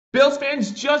Bills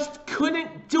fans just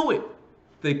couldn't do it.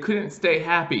 They couldn't stay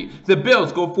happy. The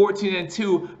Bills go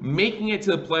 14-2, making it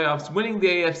to the playoffs, winning the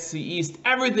AFC East.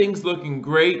 Everything's looking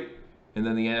great. And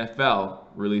then the NFL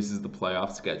releases the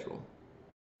playoff schedule.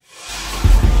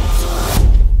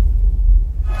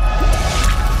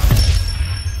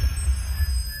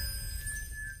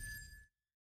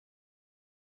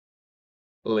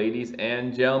 Ladies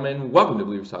and gentlemen, welcome to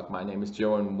Billievers Talk. My name is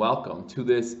Joe, and welcome to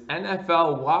this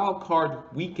NFL Wildcard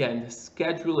Weekend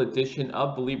schedule edition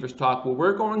of Billievers Talk, where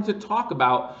we're going to talk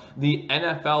about the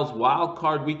NFL's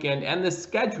Wildcard Weekend and the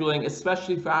scheduling,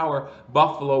 especially for our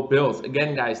Buffalo Bills.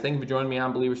 Again, guys, thank you for joining me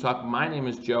on Billievers Talk. My name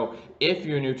is Joe. If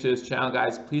you're new to this channel,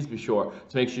 guys, please be sure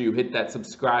to make sure you hit that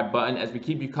subscribe button as we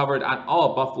keep you covered on all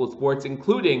of Buffalo sports,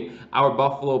 including our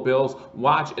Buffalo Bills.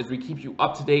 Watch as we keep you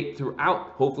up to date throughout,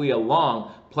 hopefully, a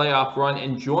long playoff run,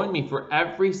 and join me for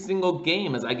every single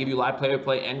game as I give you live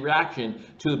play-by-play and reaction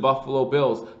to the Buffalo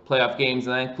Bills playoff games,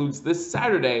 and that includes this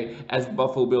Saturday as the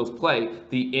Buffalo Bills play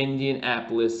the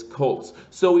Indianapolis Colts.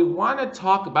 So we want to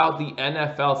talk about the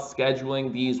NFL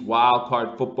scheduling these wild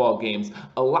card football games.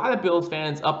 A lot of Bills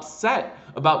fans upset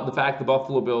about the fact the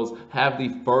Buffalo Bills have the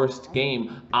first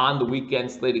game on the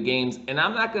weekend slate of games, and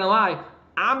I'm not going to lie,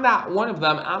 I'm not one of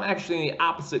them. I'm actually in the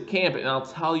opposite camp, and I'll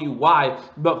tell you why.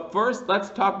 But first, let's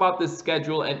talk about this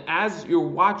schedule. And as you're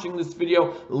watching this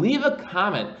video, leave a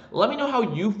comment. Let me know how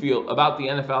you feel about the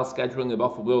NFL scheduling the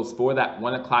Buffalo Bills for that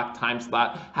 1 o'clock time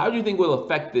slot. How do you think will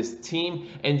affect this team?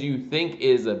 And do you think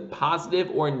is a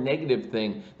positive or negative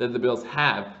thing that the Bills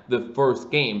have the first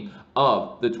game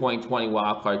of the 2020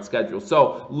 wildcard schedule?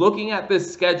 So looking at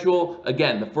this schedule,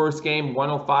 again, the first game,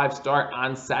 1:05 start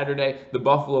on Saturday. The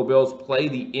Buffalo Bills play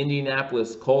the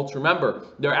Indianapolis Colts. Remember,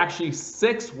 there are actually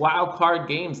 6 wildcard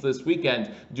games this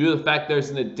weekend due to the fact there's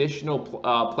an additional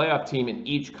playoff team in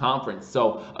each conference.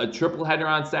 So a triple header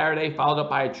on Saturday, followed up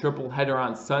by a triple header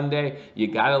on Sunday. You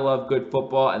gotta love good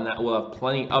football, and that will have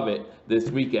plenty of it this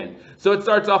weekend. So it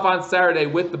starts off on Saturday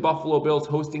with the Buffalo Bills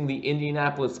hosting the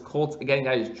Indianapolis Colts. Again,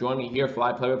 guys, join me here for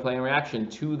live play-by-play and reaction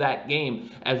to that game.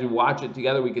 As we watch it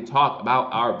together, we can talk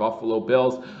about our Buffalo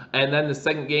Bills. And then the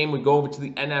second game, we go over to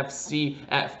the NFC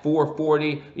at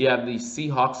 4:40. You have the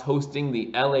Seahawks hosting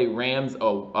the LA Rams,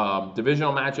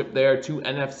 divisional matchup there, 2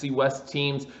 NFC West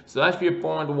teams. So that should be a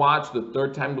fun one to watch. The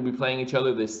third time they'll be playing each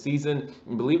other this season.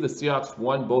 I believe the Seahawks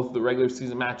won both the regular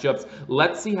season matchups.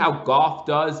 Let's see how Goff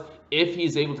does if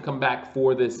he's able to come back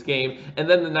for this game. And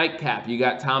then the nightcap, you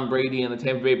got Tom Brady and the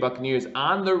Tampa Bay Buccaneers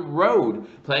on the road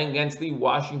playing against the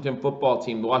Washington football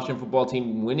team. The Washington football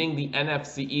team winning the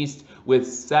NFC East with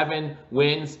 7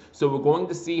 wins. So we're going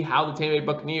to see how the Tampa Bay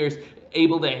Buccaneers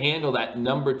able to handle that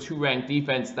number 2 ranked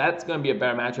defense. That's going to be a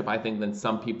better matchup, I think, than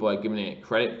some people are giving it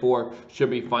credit for.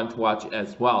 Should be fun to watch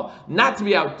as well. Not to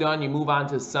be outdone, you move on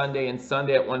to Sunday, and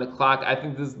Sunday at 1 o'clock. I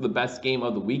think this is the best game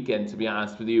of the weekend, to be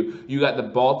honest with you. You got the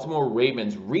Baltimore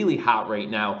Ravens, really hot right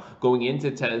now, going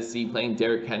into Tennessee, playing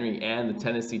Derrick Henry and the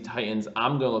Tennessee Titans.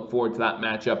 I'm going to look forward to that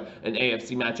matchup, an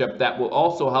AFC matchup that will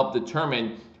also help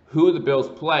determine who the Bills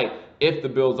play if the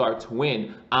Bills are to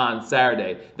win on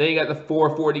Saturday. Then you got the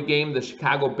 4:40 game, the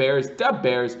Chicago Bears,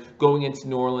 Bears, going into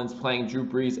New Orleans playing Drew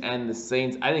Brees and the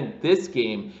Saints. I think this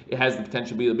game, it has the potential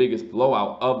to be the biggest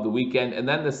blowout of the weekend. And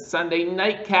then the Sunday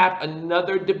nightcap,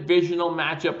 another divisional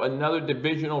matchup, another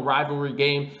divisional rivalry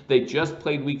game. They just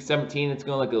played Week 17. It's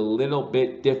going to look a little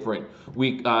bit different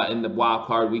in the wild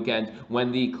card weekend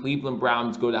when the Cleveland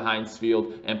Browns go to Heinz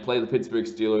Field and play the Pittsburgh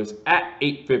Steelers at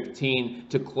 8:15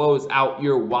 to close out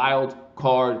your wild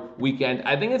card weekend.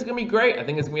 I think it's going to be great. I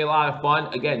think it's going to be a lot of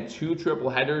fun. Again, 2 triple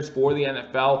headers for the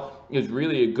NFL is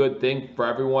really a good thing for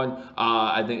everyone.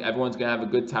 I think everyone's going to have a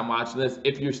good time watching this.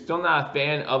 If you're still not a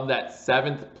fan of that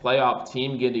 7th playoff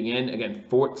team getting in, again,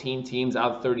 14 teams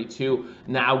out of 32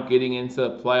 now getting into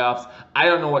the playoffs, I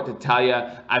don't know what to tell you.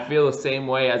 I feel the same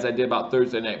way as I did about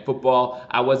Thursday Night Football.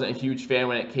 I wasn't a huge fan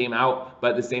when it came out,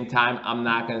 but at the same time, I'm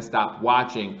not going to stop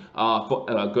watching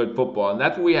good football. And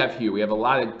that's what we have here. We have a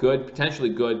lot of good, potentially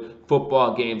good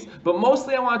football games. But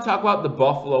mostly I want to talk about the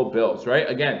Buffalo Bills, right?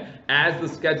 Again, as the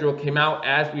schedule came out,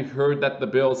 as we've heard that the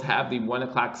Bills have the 1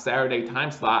 o'clock Saturday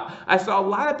time slot, I saw a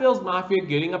lot of Bills Mafia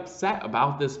getting upset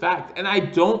about this fact. And I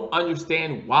don't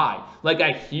understand why. Like,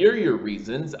 I hear your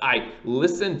reasons, I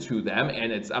listen to them,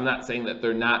 and I'm not saying that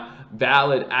they're not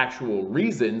valid actual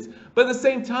reasons, but at the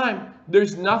same time,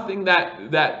 there's nothing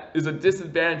that is a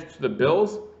disadvantage to the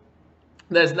Bills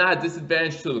that's not a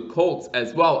disadvantage to the Colts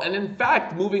as well. And in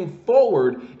fact, moving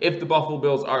forward, if the Buffalo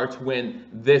Bills are to win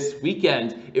this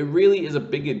weekend, it really is a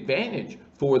big advantage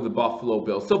for the Buffalo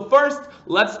Bills. So first,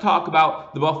 let's talk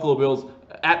about the Buffalo Bills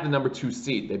at the number 2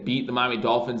 seed. They beat the Miami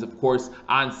Dolphins, of course,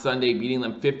 on Sunday, beating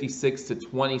them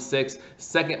 56-26,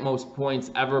 second most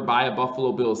points ever by a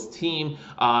Buffalo Bills team,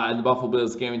 and the Buffalo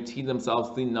Bills guaranteed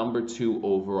themselves the number 2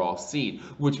 overall seed,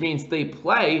 which means they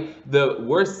play the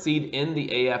worst seed in the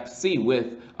AFC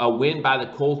with a win by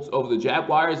the Colts over the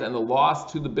Jaguars and the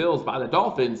loss to the Bills by the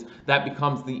Dolphins. That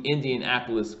becomes the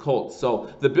Indianapolis Colts.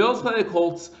 So the Bills play the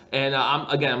Colts, and I'm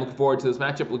looking forward to this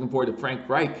matchup. Looking forward to Frank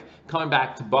Reich coming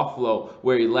back to Buffalo,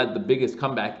 where he led the biggest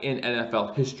comeback in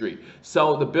NFL history.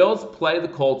 So the Bills play the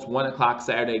Colts 1 o'clock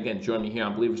Saturday. Again, join me here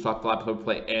on Believers Talk, live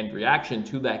play and reaction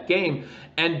to that game.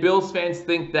 And Bills fans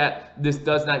think that this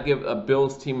does not give a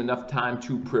Bills team enough time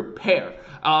to prepare.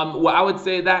 What I would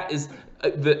say that is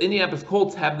the Indianapolis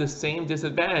Colts have the same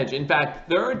disadvantage. In fact,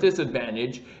 their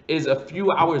disadvantage is a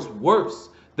few hours worse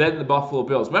than the Buffalo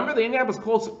Bills. Remember, the Indianapolis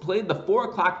Colts played the 4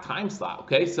 o'clock time slot,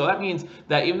 okay? So that means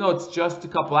that even though it's just a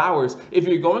couple hours, if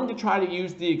you're going to try to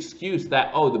use the excuse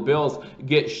that, oh, the Bills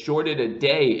get shorted a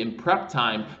day in prep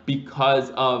time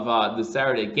because of the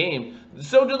Saturday game,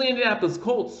 so do the Indianapolis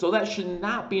Colts. So that should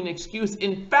not be an excuse.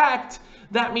 In fact,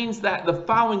 that means that the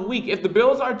following week, if the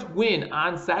Bills are to win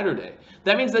on Saturday,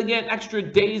 that means they get an extra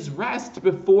day's rest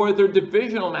before their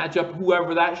divisional matchup,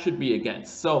 whoever that should be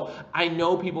against. So I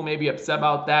know people may be upset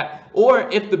about that. Or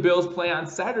if the Bills play on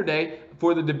Saturday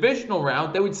for the divisional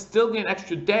round, they would still get an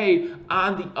extra day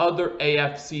on the other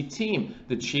AFC team.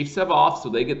 The Chiefs have off, so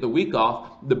they get the week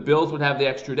off. The Bills would have the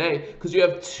extra day because you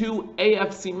have 2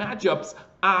 AFC matchups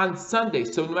on Sunday.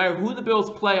 So no matter who the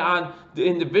Bills play on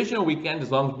in divisional weekend,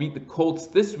 as long as we beat the Colts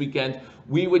this weekend,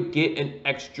 we would get an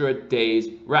extra day's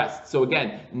rest. So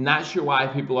again, not sure why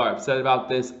people are upset about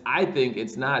this. I think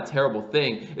it's not a terrible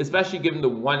thing, especially given the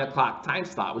 1 o'clock time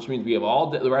slot, which means we have all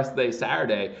the rest of the day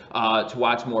Saturday to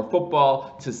watch more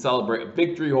football, to celebrate a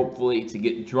victory, hopefully, to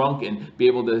get drunk and be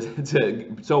able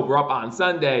to sober up on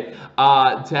Sunday,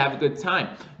 to have a good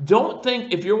time. Don't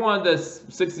think if you're one of the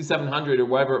 6,700 or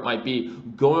whatever it might be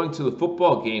going to the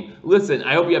football game, listen,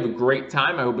 I hope you have a great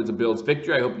time. I hope it's a Bills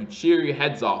victory. I hope you cheer your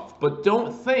heads off. But don't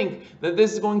think that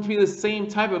this is going to be the same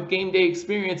type of game day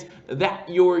experience that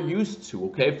you're used to,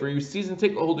 okay? For you season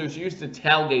ticket holders, you're used to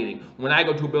tailgating. When I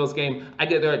go to a Bills game, I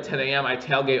get there at 10 a.m. I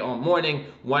tailgate all morning.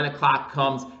 1 o'clock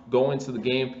comes, go into the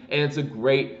game, and it's a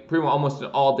great, pretty much almost an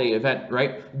all-day event,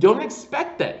 right? Don't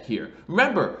expect that here.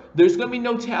 Remember, there's going to be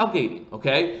no tailgating,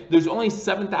 okay? There's only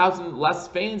 7,000 less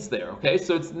fans there, okay?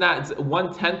 So it's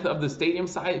 1/10 of the stadium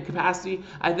size capacity,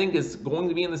 I think, is going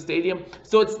to be in the stadium.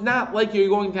 So it's not like you're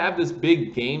going to have this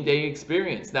big game day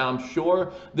experience. Now, I'm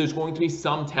sure there's going to be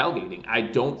some tailgating. I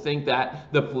don't think that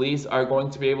the police are going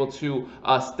to be able to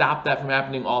stop that from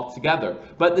happening altogether.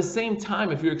 But at the same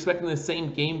time, if you're expecting the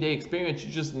same game day experience,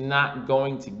 you're just not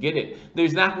going to get it.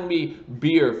 There's not going to be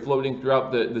beer floating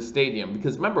throughout the stadium,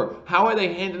 because remember, how are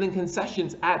they handling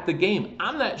concessions at the game?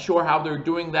 I'm not sure how they're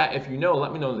doing that. If you know,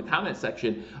 let me know in the comment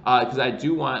section, because I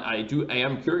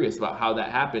am curious about how that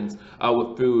happens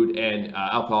with food and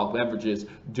alcoholic beverages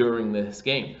during this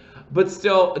game. But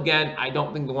still, again, I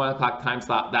don't think the 1 o'clock time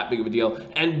slot that big of a deal.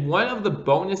 And one of the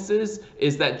bonuses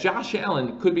is that Josh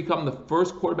Allen could become the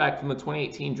first quarterback from the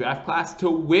 2018 draft class to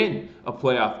win a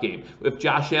playoff game. If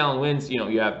Josh Allen wins,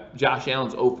 you have Josh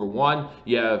Allen's 0 for 1,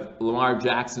 you have Lamar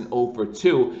Jackson 0 for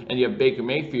 2, and you have Baker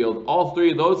Mayfield. All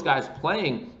three of those guys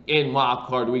playing in wild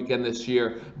card weekend this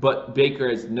year, but Baker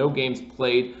has no games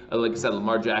played. Like I said,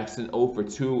 Lamar Jackson 0 for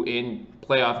 2 in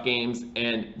playoff games,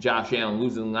 and Josh Allen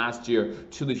losing last year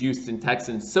to the Houston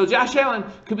Texans. So Josh Allen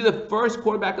could be the first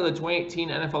quarterback of the 2018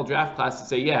 NFL draft class to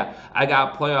say, yeah, I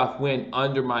got a playoff win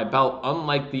under my belt,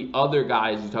 unlike the other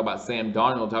guys. You talk about Sam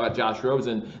Darnold, talk about Josh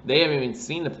Rosen. They haven't even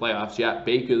seen the playoffs yet.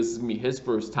 Baker, this is going to be his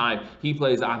first time. He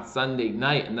plays on Sunday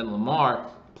night, and then Lamar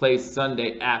plays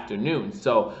Sunday afternoon.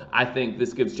 So I think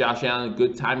this gives Josh Allen a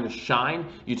good time to shine.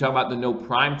 You talk about the no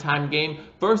primetime game.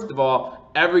 First of all,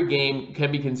 every game can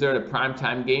be considered a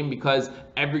primetime game because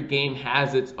every game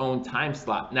has its own time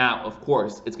slot. Now, of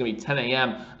course, it's going to be 10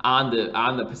 a.m. on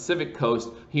the Pacific Coast.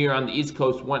 Here on the East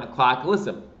Coast, 1 o'clock.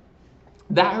 Listen,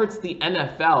 that hurts the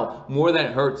NFL more than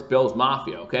it hurts Bills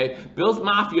Mafia, okay? Bills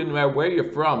Mafia, no matter where you're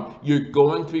from, you're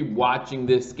going to be watching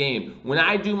this game. When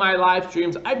I do my live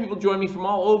streams, I have people join me from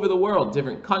all over the world,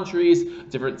 different countries,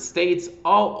 different states,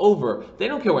 all over. They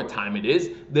don't care what time it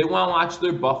is. They want to watch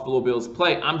their Buffalo Bills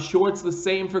play. I'm sure it's the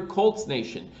same for Colts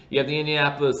Nation. You have the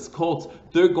Indianapolis Colts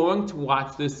they're going to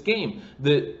watch this game.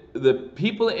 The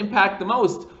people that impact the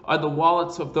most are the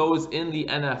wallets of those in the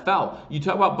NFL. You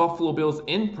talk about Buffalo Bills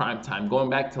in primetime, going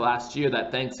back to last year,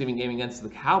 that Thanksgiving game against the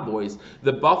Cowboys.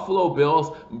 The Buffalo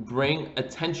Bills bring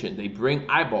attention. They bring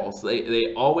eyeballs.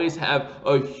 They always have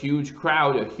a huge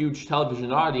crowd, a huge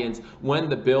television audience when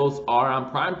the Bills are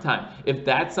on primetime. If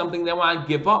that's something they want to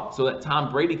give up so that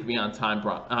Tom Brady can be on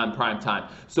primetime,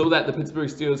 so that the Pittsburgh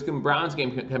Steelers and Browns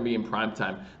game can be in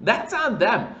primetime, that's on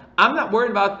them. I'm not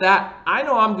worried about that. I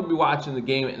know I'm going to be watching the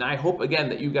game, and I hope, again,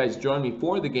 that you guys join me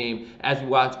for the game as we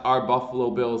watch our Buffalo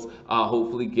Bills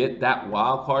hopefully get that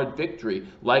wild card victory.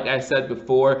 Like I said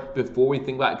before we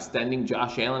think about extending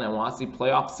Josh Allen, I want to see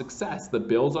playoff success. The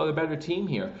Bills are the better team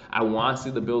here. I want to see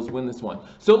the Bills win this one.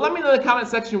 So let me know in the comment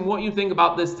section what you think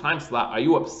about this time slot. Are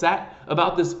you upset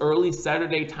about this early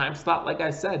Saturday time slot? Like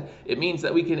I said, it means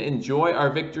that we can enjoy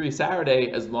our victory Saturday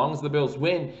as long as the Bills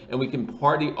win, and we can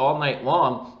party all night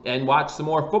long and watch some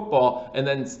more football and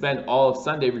then spend all of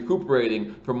Sunday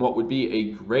recuperating from what would be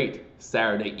a great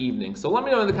Saturday evening. So let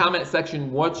me know in the comment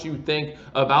section what you think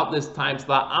about this time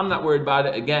slot. I'm not worried about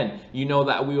it. Again, you know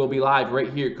that we will be live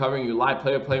right here covering your live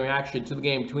play-by-play reaction to the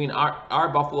game between our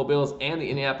Buffalo Bills and the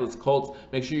Indianapolis Colts.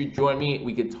 Make sure you join me.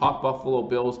 We could talk Buffalo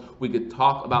Bills. We could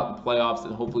talk about the playoffs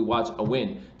and hopefully watch a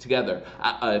win together.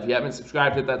 If you haven't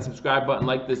subscribed, hit that subscribe button,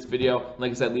 like this video.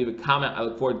 Like I said, leave a comment. I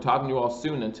look forward to talking to you all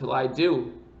soon. Until I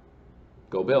do,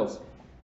 go Bills.